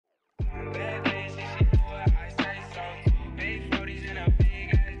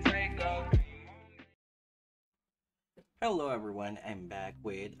Hello everyone, I'm back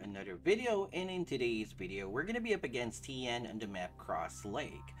with another video, and in today's video we're gonna be up against TN on the map Cross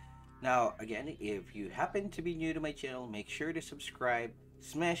Lake. Now again, if you happen to be new to my channel, make sure to subscribe,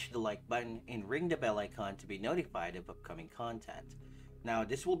 smash the like button, and ring the bell icon to be notified of upcoming content. Now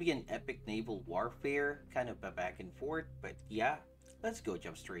this will be an epic naval warfare, kind of a back and forth, but yeah, let's go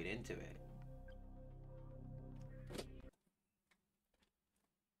jump straight into it.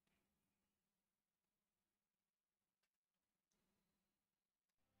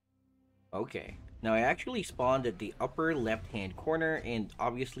 Okay, now I actually spawned at the upper left hand corner, and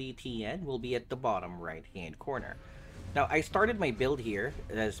obviously TN will be at the bottom right hand corner. Now I started my build here,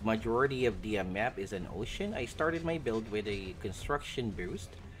 as majority of the map is an ocean. I started my build with a construction boost,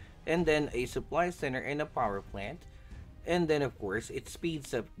 and then a supply center and a power plant, and then of course it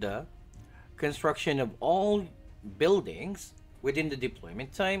speeds up the construction of all buildings within the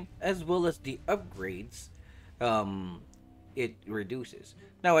deployment time, as well as the upgrades um, it reduces.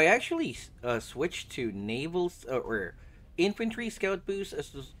 Now I actually switched to naval or infantry scout boost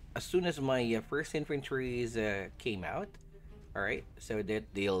as soon as my first infantries came out. All right, so that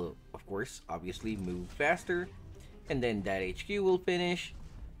they'll of course obviously move faster, and then that HQ will finish,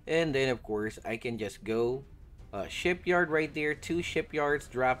 and then of course I can just go shipyard right there, 2 shipyards,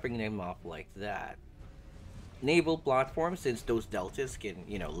 dropping them off like that. Naval platforms, since those deltas can,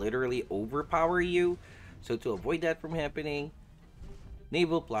 you know, literally overpower you, so to avoid that from happening,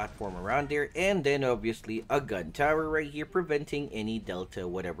 naval platform around there, and then obviously a gun tower right here preventing any delta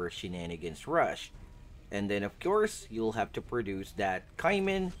whatever shenanigans rush. And then of course you'll have to produce that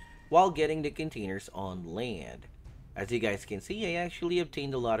Cayman while getting the containers on land. As you guys can see, I actually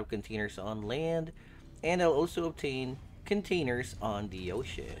obtained a lot of containers on land, and I'll also obtain containers on the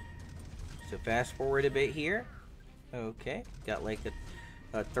ocean. So fast forward a bit here. Okay, got like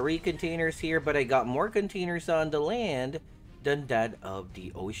 3 containers here, but I got more containers on the land than that of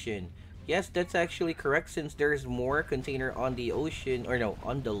the ocean. Yes, that's actually correct, since there's more container on the ocean, or no,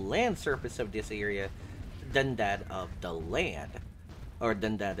 on the land surface of this area than that of the land, or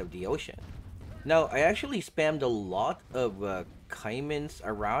than that of the ocean. Now, I actually spammed a lot of Caimans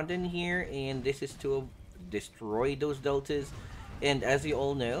around in here, and this is to destroy those deltas. And as you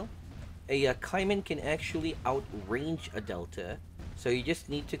all know, a Cayman can actually outrange a delta, so you just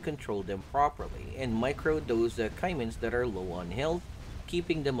need to control them properly and micro those Caimans that are low on health,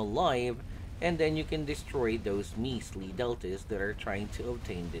 keeping them alive, and then you can destroy those measly deltas that are trying to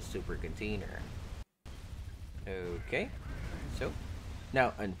obtain this super container. Okay, so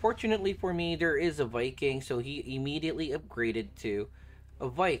now unfortunately for me, there is a Viking, so he immediately upgraded to a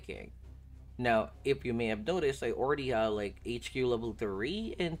Viking. Now, if you may have noticed, I already have like HQ level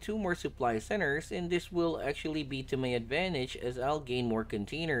 3 and 2 more supply centers, and this will actually be to my advantage as I'll gain more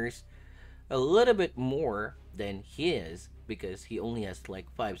containers, a little bit more than his, because he only has like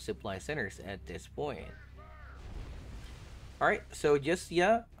 5 supply centers at this point. Alright, so just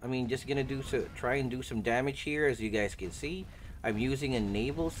just gonna try and do some damage here. As you guys can see, I'm using a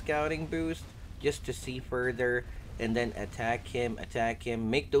naval scouting boost just to see further, and then attack him,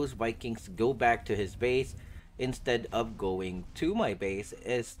 make those Vikings go back to his base instead of going to my base,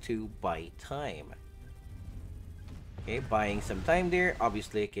 as to buy time. Okay, buying some time there.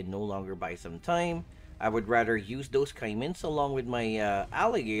 Obviously I can no longer buy some time. I would rather use those Caimans along with my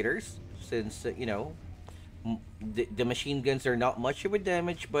alligators, since the machine guns are not much of a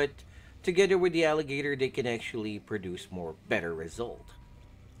damage, but together with the alligator they can actually produce better result.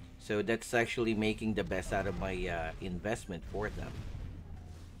 So that's actually making the best out of my investment for them.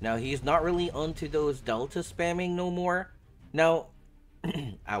 Now he's not really onto those delta spamming no more. Now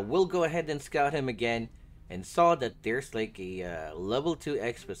I will go ahead and scout him again, and saw that there's like a level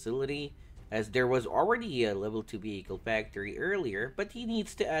 2x facility, as there was already a level 2 vehicle factory earlier, but he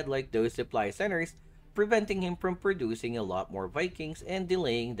needs to add like those supply centers, preventing him from producing a lot more Vikings and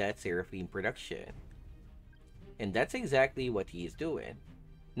delaying that Seraphim production. And that's exactly what he's doing.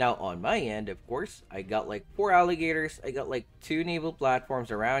 Now on my end, of course, I got like 4 alligators, I got like 2 naval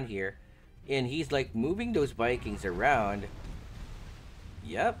platforms around here, and he's like moving those Vikings around.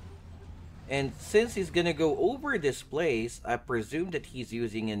 Yep. And since he's gonna go over this place, I presume that he's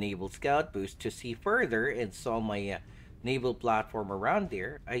using a naval scout boost to see further, and saw my naval platform around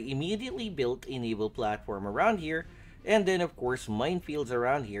there. I immediately built a naval platform around here, and then of course minefields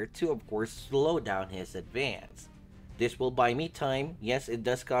around here to of course slow down his advance. This will buy me time. Yes, it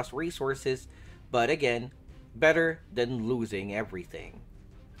does cost resources, but again, better than losing everything.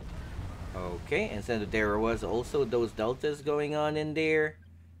 Okay, and so there was also those deltas going on in there,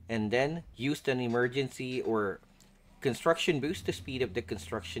 and then used an emergency or construction boost to speed up the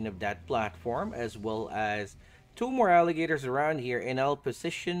construction of that platform, as well as two more alligators around here, and I'll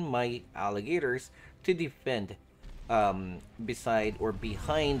position my alligators to defend beside or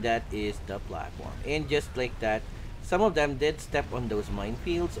behind that is the platform. And just like that, some of them did step on those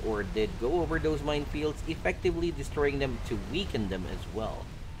minefields or did go over those minefields, effectively destroying them to weaken them as well.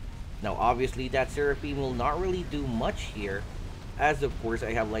 Now obviously that Seraphim will not really do much here, as of course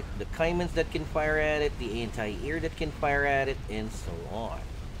I have like the Caimans that can fire at it, the anti-air that can fire at it, and so on.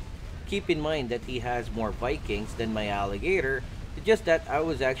 Keep in mind that he has more Vikings than my alligator, just that I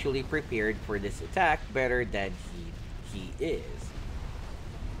was actually prepared for this attack better than he is.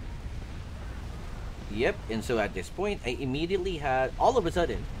 Yep, and so at this point, I immediately had, all of a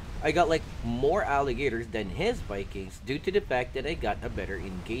sudden, I got like more alligators than his Vikings due to the fact that I got a better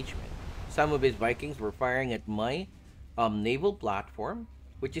engagement. Some of his Vikings were firing at my naval platform,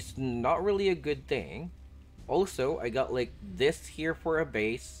 which is not really a good thing. Also, I got like this here for a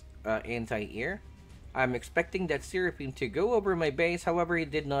base anti-air. I'm expecting that Seraphim to go over my base, however, he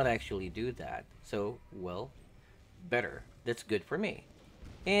did not actually do that. So, well, better. That's good for me.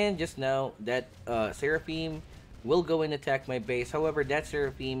 And just now, that Seraphim will go and attack my base. However, that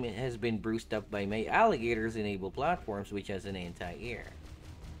Seraphim has been bruised up by my alligators enable platforms, which has an anti-air.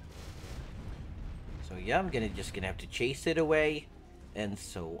 So yeah, I'm just gonna have to chase it away, and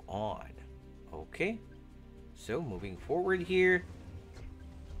so on. Okay. So moving forward here,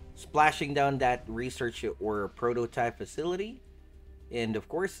 splashing down that research or prototype facility, and of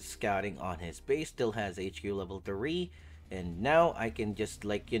course scouting on his base. Still has HQ level 3. And now I can just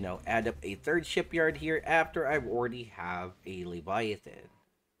like, you know, add up a third shipyard here after I've already have a Leviathan.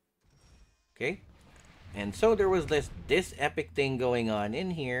 Okay. And so there was this epic thing going on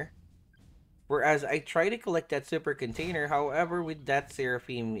in here. Whereas I tried to collect that super container. However, with that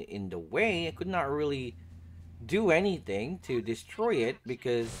Seraphim in the way, I could not really do anything to destroy it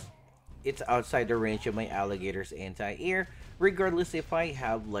because it's outside the range of my alligator's anti-air. Regardless if I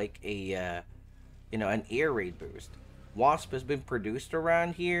have like a, you know, an air raid boost. Wasp has been produced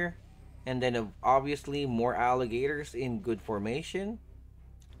around here, and then obviously more alligators in good formation.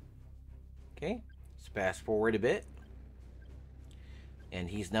 Okay, let's fast forward a bit, and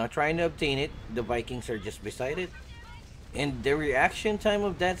he's now trying to obtain it. The Vikings are just beside it, and the reaction time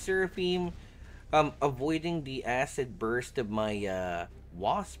of that Seraphim avoiding the acid burst of my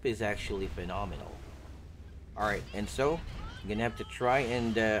Wasp is actually phenomenal. Alright, and so I'm gonna have to try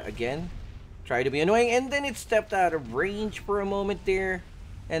and again try to be annoying, and then it stepped out of range for a moment there,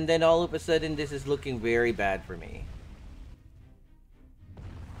 and then all of a sudden this is looking very bad for me.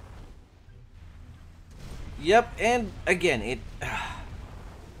 Yep, and again it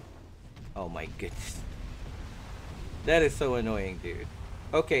oh my goodness, that is so annoying, dude.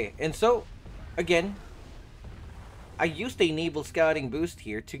 Okay, and so again I used a naval scouting boost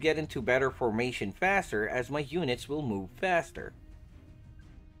here to get into better formation faster, as my units will move faster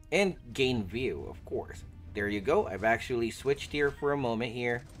and gain view, of course. There you go. I've actually switched here for a moment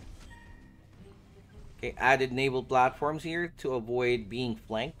here. Okay, added naval platforms here to avoid being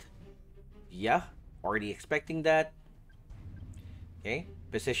flanked. Yeah, already expecting that. Okay,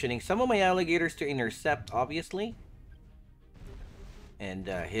 positioning some of my alligators to intercept, obviously. And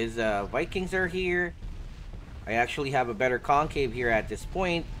his Vikings are here. I actually have a better concave here at this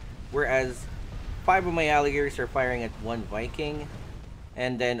point, whereas 5 of my alligators are firing at 1 Viking.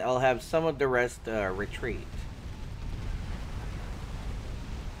 And then I'll have some of the rest retreat.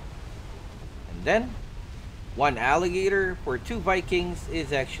 And then 1 alligator for 2 Vikings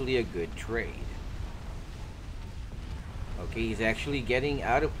is actually a good trade. Okay, he's actually getting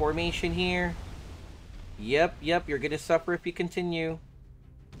out of formation here. Yep, you're gonna suffer if you continue.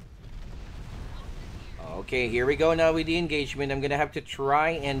 Okay, here we go now with the engagement. I'm gonna have to try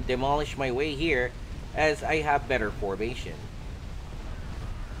and demolish my way here, as I have better formation.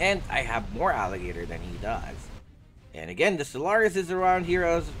 And I have more alligator than he does. And again, the Solaris is around here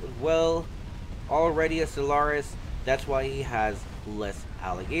as well. Already a Solaris. That's why he has less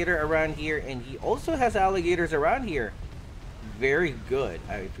alligator around here. And he also has alligators around here. Very good,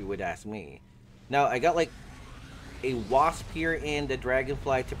 if you would ask me. Now, I got like a Wasp here and the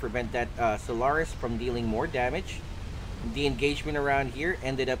Dragonfly to prevent that Solaris from dealing more damage. The engagement around here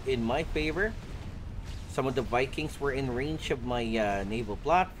ended up in my favor. Some of the Vikings were in range of my naval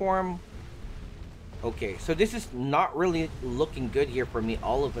platform. Okay, so this is not really looking good here for me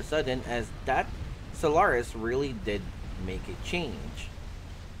all of a sudden, as that Solaris really did make a change.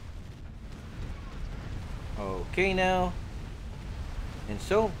 Okay now. And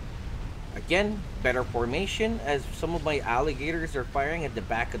so, Again, better formation as some of my alligators are firing at the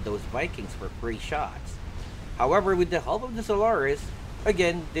back of those Vikings for free shots. However, with the help of the Solaris,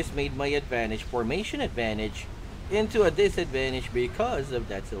 again, this made my formation advantage, into a disadvantage because of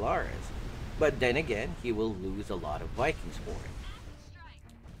that Solaris. But then again, he will lose a lot of Vikings for it.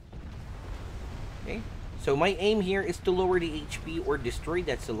 Okay, so my aim here is to lower the HP or destroy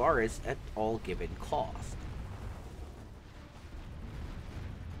that Solaris at all given cost.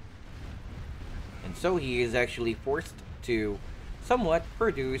 And so he is actually forced to somewhat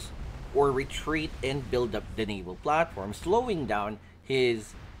produce or retreat and build up the naval platform, slowing down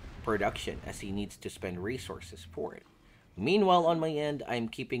his production as he needs to spend resources for it. Meanwhile, on my end, I'm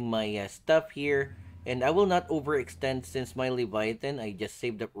keeping my stuff here, and I will not overextend since my Leviathan, I just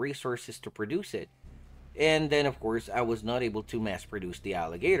saved up resources to produce it. And then, of course, I was not able to mass produce the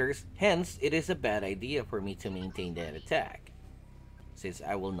alligators, hence, it is a bad idea for me to maintain that attack, since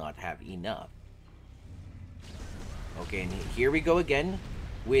I will not have enough. Okay, and here we go again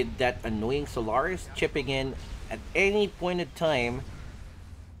with that annoying Solaris chipping in at any point in time.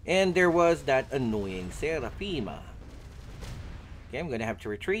 And there was that annoying Seraphima. Okay, I'm gonna have to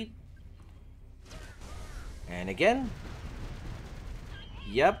retreat. And again.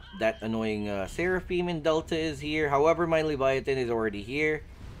 Yep, that annoying Seraphim in Delta is here. However, my Leviathan is already here.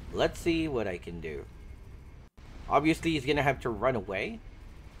 Let's see what I can do. Obviously, he's gonna have to run away.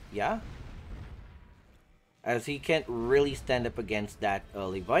 Yeah. As he can't really stand up against that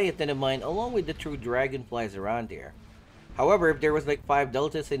Leviathan of mine, along with the true dragonflies around here. However, if there was like 5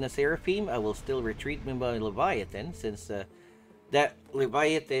 deltas in a Seraphim, I will still retreat with my Leviathan, since that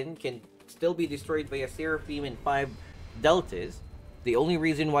Leviathan can still be destroyed by a Seraphim and 5 deltas. The only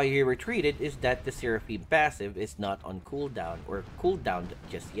reason why he retreated is that the Seraphim passive is not on cooldown or cooldowned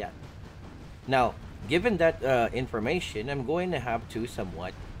just yet. Now, given that information, I'm going to have to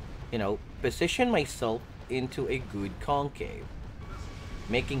somewhat, position myself into a good concave,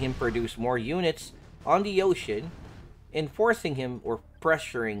 making him produce more units on the ocean, enforcing him or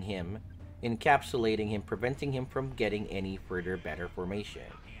pressuring him, encapsulating him, preventing him from getting any further better formation.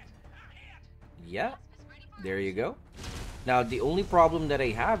 Yeah, there you go. Now, the only problem that I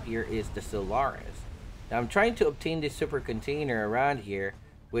have here is the Solaris. Now, I'm trying to obtain this super container around here,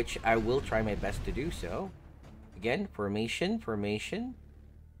 which I will try my best to do so. Again, formation.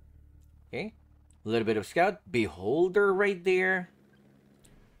 Okay. A little bit of scout. Beholder right there.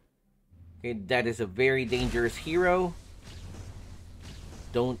 Okay, that is a very dangerous hero.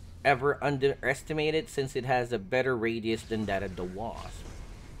 Don't ever underestimate it, since it has a better radius than that of the Wasp.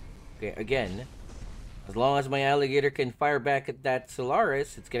 Okay, again, as long as my alligator can fire back at that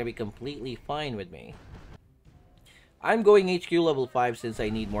Solaris, it's gonna be completely fine with me. I'm going HQ level 5 since I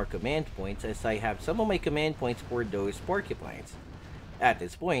need more command points, as I have some of my command points for those porcupines. At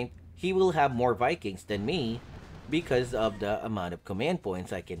this point, he will have more Vikings than me because of the amount of command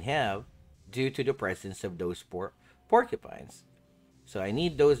points I can have due to the presence of those porcupines. So I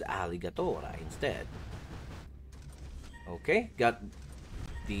need those alligatora instead. Okay, got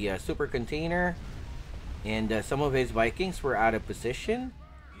the super container, and some of his Vikings were out of position.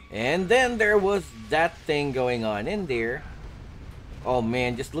 And then there was that thing going on in there. Oh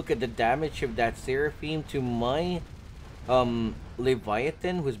man, just look at the damage of that Seraphim to my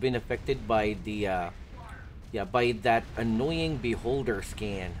Leviathan, who's been affected by the by that annoying Beholder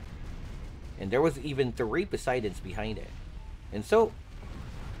scan. And there was even 3 Poseidons behind it. And so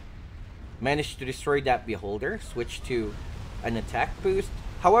managed to destroy that Beholder, switch to an attack boost.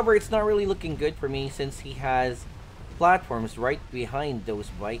 However, it's not really looking good for me since he has platforms right behind those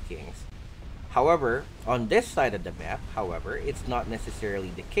Vikings. However, on this side of the map, it's not necessarily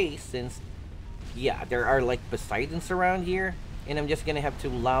the case, since there are like Poseidons around here, and I'm just gonna have to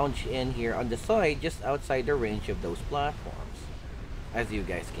lounge in here on the side just outside the range of those platforms, as you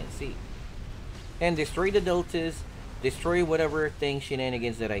guys can see, and destroy the deltas, destroy whatever thing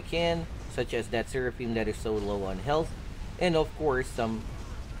shenanigans that I can, such as that Seraphim that is so low on health, and of course some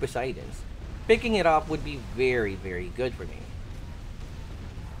Poseidons. Picking it up would be very, very good for me.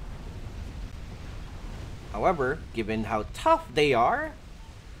 However, given how tough they are,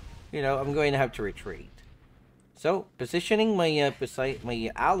 I'm going to have to retreat. So, positioning my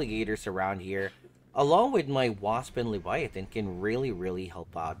my alligators around here, along with my Wasp and Leviathan, can really, really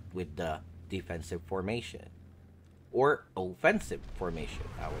help out with the defensive formation. Or offensive formation,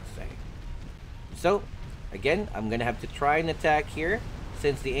 I would say. So, again, I'm going to have to try and attack here,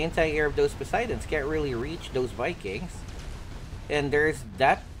 since the anti-air of those Poseidons can't really reach those Vikings. And there's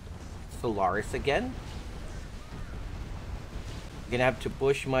that Solaris again. I'm gonna have to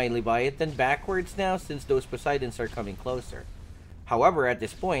push my Leviathan backwards now, since those Poseidons are coming closer. However, at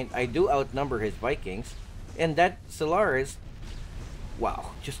this point, I do outnumber his Vikings, and that Solaris,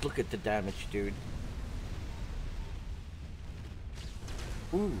 wow, just look at the damage, dude.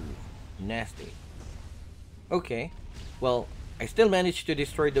 Ooh, nasty. Okay, well, I still managed to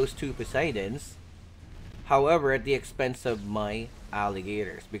destroy those two Poseidons, however, at the expense of my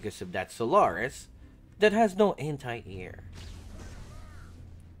alligators, because of that Solaris that has no anti-air.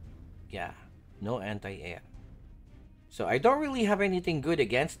 Yeah, no anti-air. So I don't really have anything good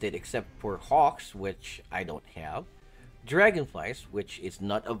against it except for hawks, which I don't have. Dragonflies, which is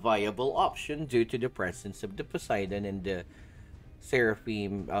not a viable option due to the presence of the Poseidon and the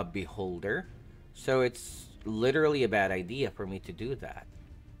Seraphim Beholder. So it's literally a bad idea for me to do that.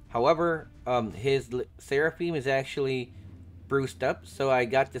 However, his Seraphim is actually bruised up, so I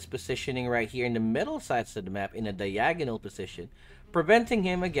got this positioning right here in the middle sides of the map in a diagonal position, preventing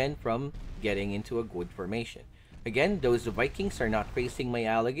him again from getting into a good formation. Again, those Vikings are not facing my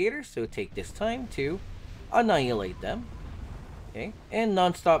alligators, so take this time to annihilate them. Okay, and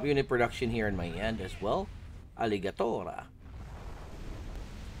non-stop unit production here in my end as well. Alligatora.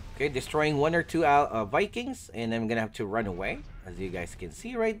 Okay, destroying one or two Vikings, and I'm gonna have to run away, as you guys can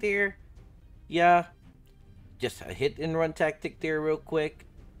see right there. Yeah, just a hit and run tactic there real quick.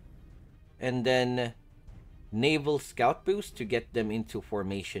 And then naval scout boost to get them into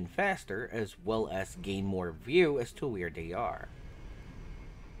formation faster, as well as gain more view as to where they are.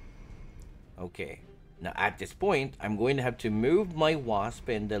 Okay, now at this point, I'm going to have to move my Wasp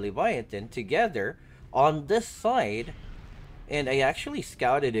and the Leviathan together on this side. And I actually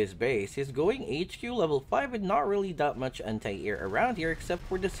scouted his base. He's going HQ level 5 and not really that much anti-air around here except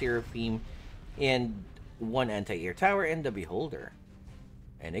for the Seraphim and one anti-air tower and the Beholder.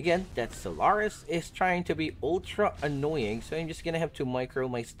 And again, that Solaris is trying to be ultra annoying, so I'm just gonna have to micro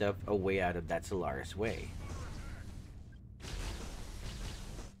my stuff away out of that Solaris way.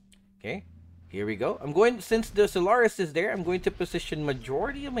 Okay, here we go. Since the Solaris is there, I'm going to position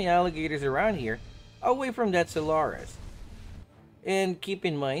majority of my alligators around here away from that Solaris. And keep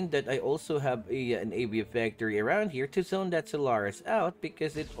in mind that I also have an AV factory around here to zone that Solaris out,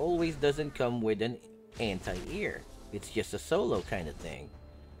 because it always doesn't come with an anti-air. It's just a solo kind of thing.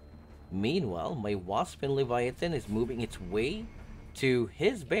 Meanwhile, my Wasp and Leviathan is moving its way to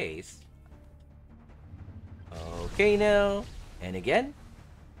his base. Okay now, and again.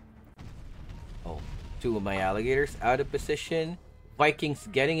 Oh, two of my alligators out of position. Vikings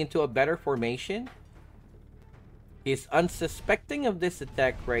getting into a better formation. He's unsuspecting of this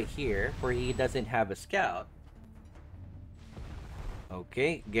attack right here, for he doesn't have a scout.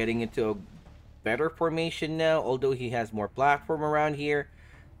 Okay, getting into a better formation now, although he has more platform around here.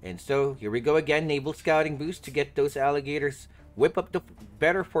 And so, here we go again, naval scouting boost to get those alligators, whip up the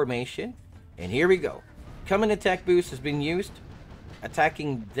better formation. And here we go. Common attack boost has been used,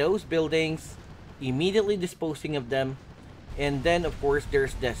 attacking those buildings, immediately disposing of them. And then, of course,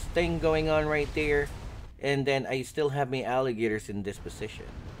 there's this thing going on right there. And then I still have my alligators in this position.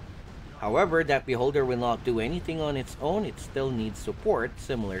 However, that Beholder will not do anything on its own. It still needs support,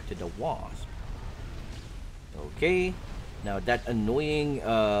 similar to the Wasp. Okay. Now that annoying,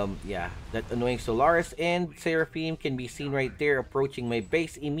 that annoying Solaris and Seraphim can be seen right there approaching my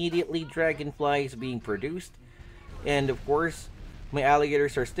base. Immediately, Dragonflies being produced. And of course, my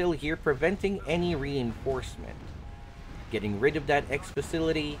alligators are still here, preventing any reinforcement. Getting rid of that X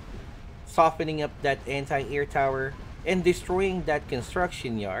facility, softening up that anti-air tower, and destroying that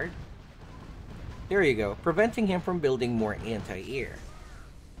construction yard. There you go, preventing him from building more anti-air.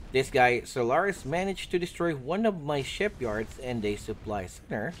 This guy, Solaris, managed to destroy one of my shipyards and a supply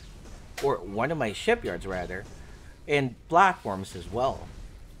center, or one of my shipyards rather, and platforms as well.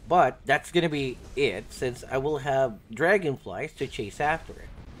 But that's gonna be it, since I will have Dragonflies to chase after it.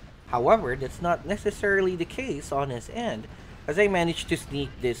 However, that's not necessarily the case on his end, as I managed to sneak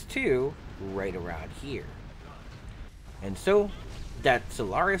this too right around here. And so, that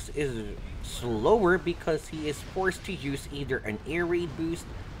Solaris is slower because he is forced to use either an air raid boost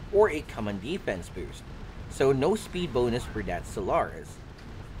or a common defense boost. So no speed bonus for that Solaris,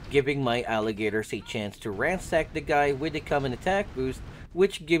 giving my alligators a chance to ransack the guy with a common attack boost,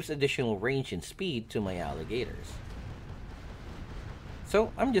 which gives additional range and speed to my alligators.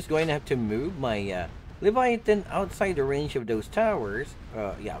 So I'm just going to have to move my Leviathan outside the range of those towers.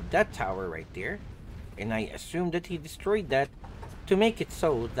 That tower right there. And I assume that he destroyed that to make it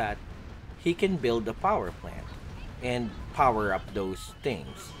so that he can build a power plant and power up those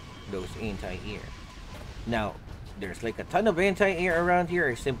things, those anti-air. Now, there's like a ton of anti-air around here.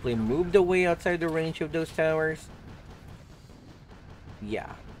 I simply moved away outside the range of those towers.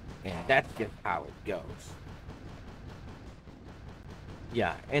 Yeah, and that's just how it goes.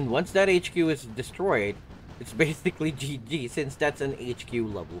 Yeah, and once that HQ is destroyed, it's basically GG since that's an HQ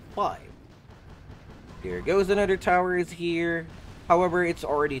level 5. There goes another tower is here. However, it's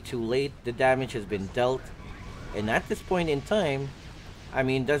already too late. The damage has been dealt. And at this point in time, I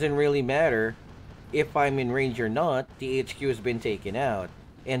mean, doesn't really matter if I'm in range or not. The HQ has been taken out.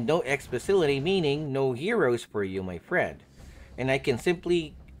 And no X facility, meaning no heroes for you, my friend. And I can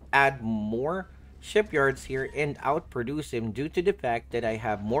simply add more shipyards here and outproduce him due to the fact that I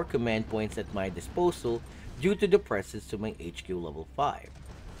have more command points at my disposal due to the presence to my HQ level 5.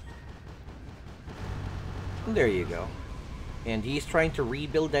 And there you go. And he's trying to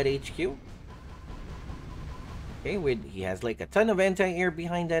rebuild that HQ. Okay, he has like a ton of anti-air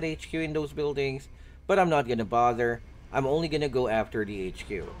behind that HQ in those buildings, but I'm not gonna bother. I'm only gonna go after the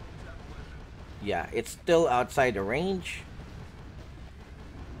HQ. Yeah, it's still outside the range.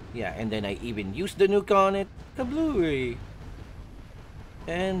 Yeah, and then I even used the nuke on it. Kablooey!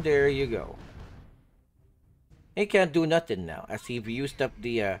 And there you go. He can't do nothing now, as he used up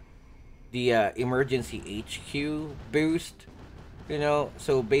the emergency HQ boost. You know,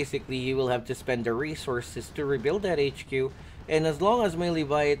 so basically you will have to spend the resources to rebuild that HQ. And as long as my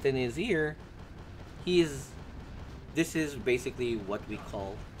Leviathan is here, this is basically what we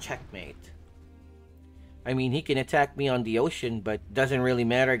call checkmate. I mean, he can attack me on the ocean, but doesn't really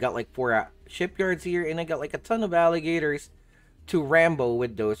matter. I got like 4 shipyards here, and I got like a ton of alligators to Rambo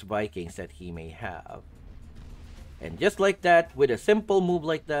with those Vikings that he may have. And just like that, with a simple move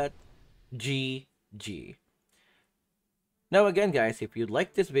like that, GG. Now again, guys, if you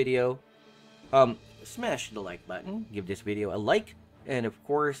like this video, smash the like button, give this video a like, and of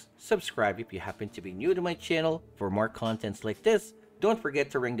course, subscribe if you happen to be new to my channel for more contents like this. Don't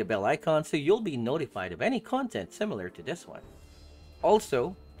forget to ring the bell icon so you'll be notified of any content similar to this one.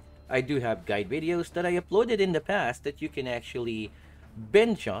 Also, I do have guide videos that I uploaded in the past that you can actually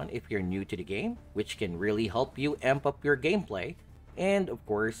binge on if you're new to the game, which can really help you amp up your gameplay, and of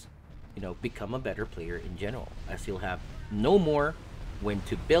course, you know, become a better player in general, as you'll have know more when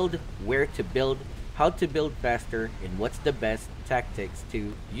to build, where to build, how to build faster, and what's the best tactics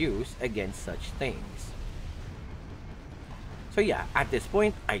to use against such things. So yeah, at this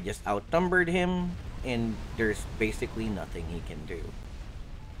point, I just outnumbered him, and there's basically nothing he can do.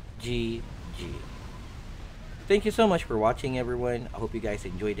 GG. Thank you so much for watching, everyone. I hope you guys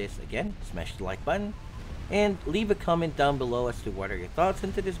enjoyed this. Again, smash the like button, and leave a comment down below as to what are your thoughts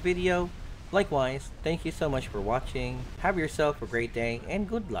into this video. Likewise, thank you so much for watching. Have yourself a great day, and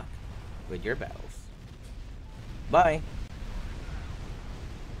good luck with your battles. Bye!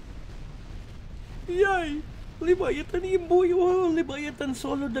 Yay! Leviathan Imbuyo! Leviathan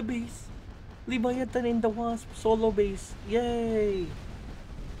solo the base! Leviathan in the Wasp solo base! Yay!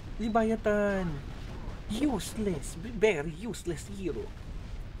 Leviathan! Useless! Very useless hero!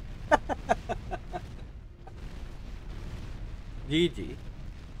 GG.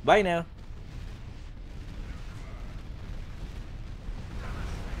 Bye now!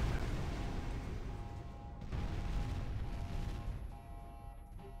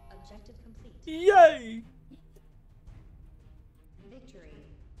 Objective complete. Yay! Victory.